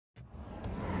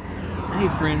Hey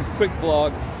friends, quick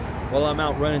vlog while I'm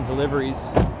out running deliveries.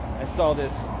 I saw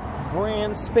this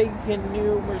brand spanking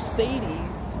new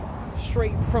Mercedes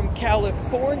straight from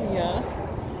California,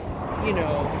 you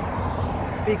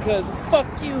know, because fuck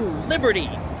you, liberty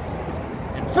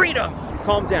and freedom.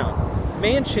 Calm down.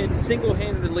 Manchin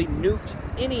single-handedly nuked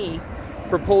any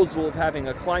proposal of having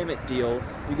a climate deal.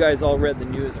 You guys all read the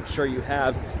news, I'm sure you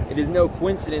have. It is no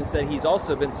coincidence that he's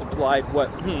also been supplied,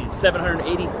 what,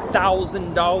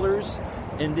 $780,000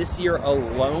 in this year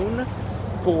alone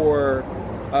for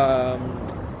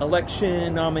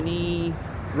election nominee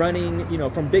running, you know,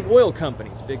 from big oil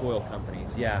companies,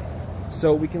 yeah.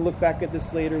 So we can look back at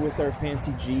this later with our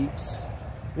fancy Jeeps.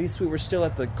 At least we were still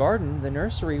at the garden, the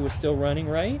nursery was still running,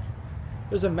 right?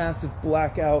 There's a massive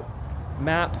blackout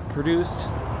map produced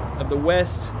of the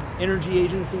West Energy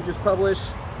Agency just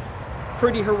published.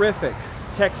 Pretty horrific,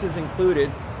 Texas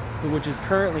included, which is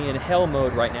currently in hell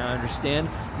mode right now, I understand.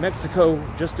 Mexico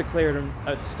just declared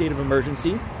a state of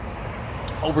emergency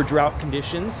over drought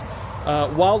conditions.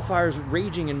 Wildfires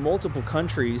raging in multiple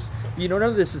countries. You know, none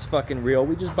of this is fucking real.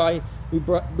 We just buy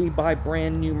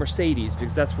brand new Mercedes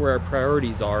because that's where our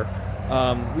priorities are.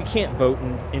 We can't vote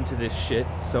into this shit,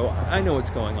 so I know what's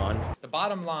going on. The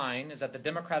bottom line is that the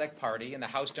Democratic Party and the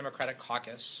House Democratic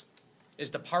Caucus is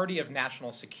the party of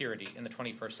national security in the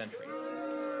 21st century.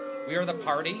 We are the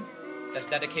party that's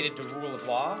dedicated to rule of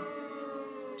law,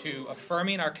 to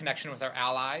affirming our connection with our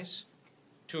allies,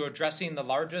 to addressing the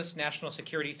largest national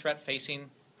security threat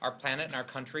facing our planet and our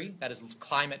country, that is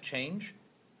climate change,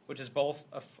 which is both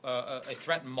a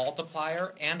threat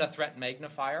multiplier and a threat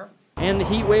magnifier. And the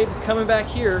heat wave is coming back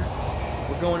here.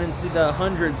 We're going into the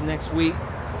hundreds next week.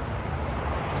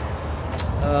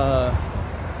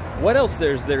 What else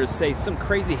there's there to say? Some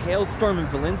crazy hailstorm in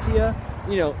Valencia.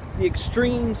 You know, the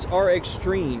extremes are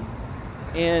extreme.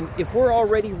 And if we're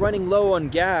already running low on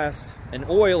gas and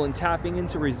oil and tapping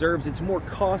into reserves, it's more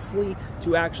costly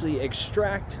to actually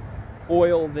extract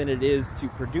oil than it is to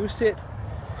produce it.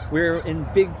 We're in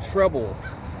big trouble.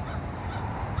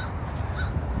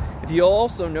 If you'll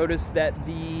also notice that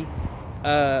the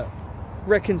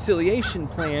reconciliation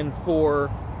plan for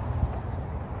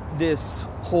this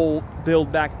whole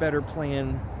Build Back Better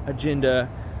plan agenda,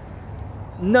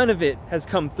 none of it has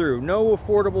come through. No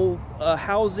affordable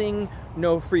housing,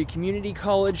 no free community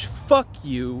college. Fuck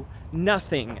you,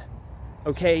 nothing.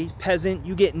 Okay, peasant,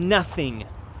 you get nothing.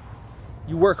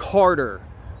 You work harder.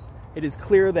 It is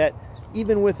clear that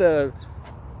even with a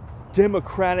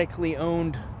democratically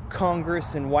owned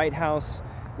Congress and White House,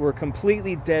 we're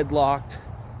completely deadlocked.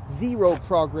 Zero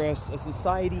progress, a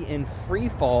society in free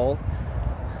fall.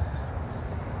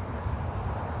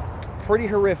 Pretty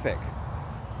horrific.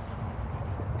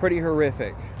 Pretty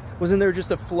horrific. Wasn't there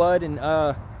just a flood in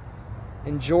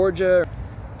Georgia?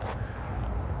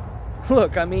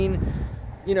 Look, I mean,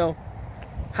 you know,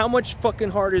 how much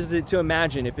fucking harder is it to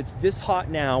imagine if it's this hot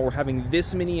now, we're having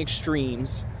this many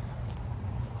extremes?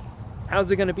 How's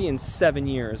it gonna be in 7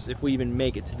 years if we even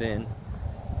make it to then?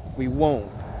 We won't.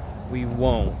 We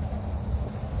won't.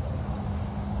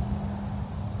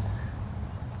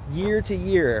 Year to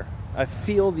year, I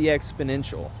feel the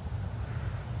exponential.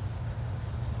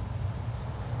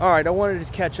 Alright, I wanted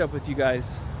to catch up with you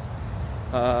guys.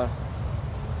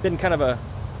 Been kind of a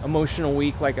emotional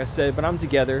week, like I said, but I'm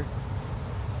together.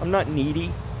 I'm not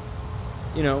needy.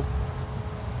 You know,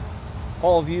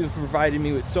 all of you have provided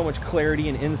me with so much clarity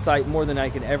and insight, more than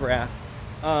I could ever ask.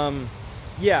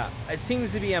 Yeah, it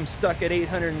seems to be I'm stuck at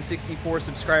 864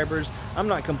 subscribers. I'm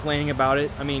not complaining about it.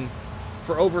 I mean,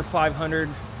 for over 500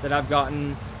 that I've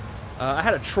gotten, I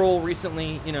had a troll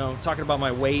recently, you know, talking about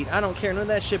my weight. I don't care, none of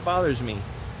that shit bothers me.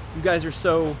 You guys are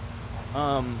so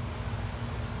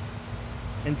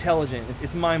intelligent.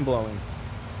 It's mind-blowing,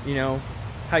 you know,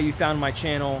 how you found my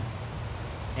channel,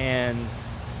 and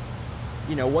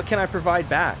you know, what can I provide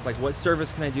back? Like, what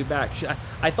service can I do back?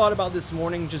 I thought about this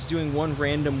morning just doing one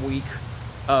random week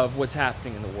of what's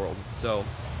happening in the world, so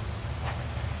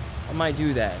I might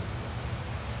do that.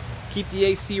 Keep the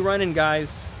AC running,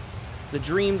 guys. The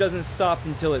dream doesn't stop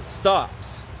until it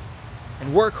stops.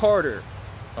 And work harder.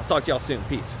 I'll talk to y'all soon.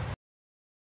 Peace.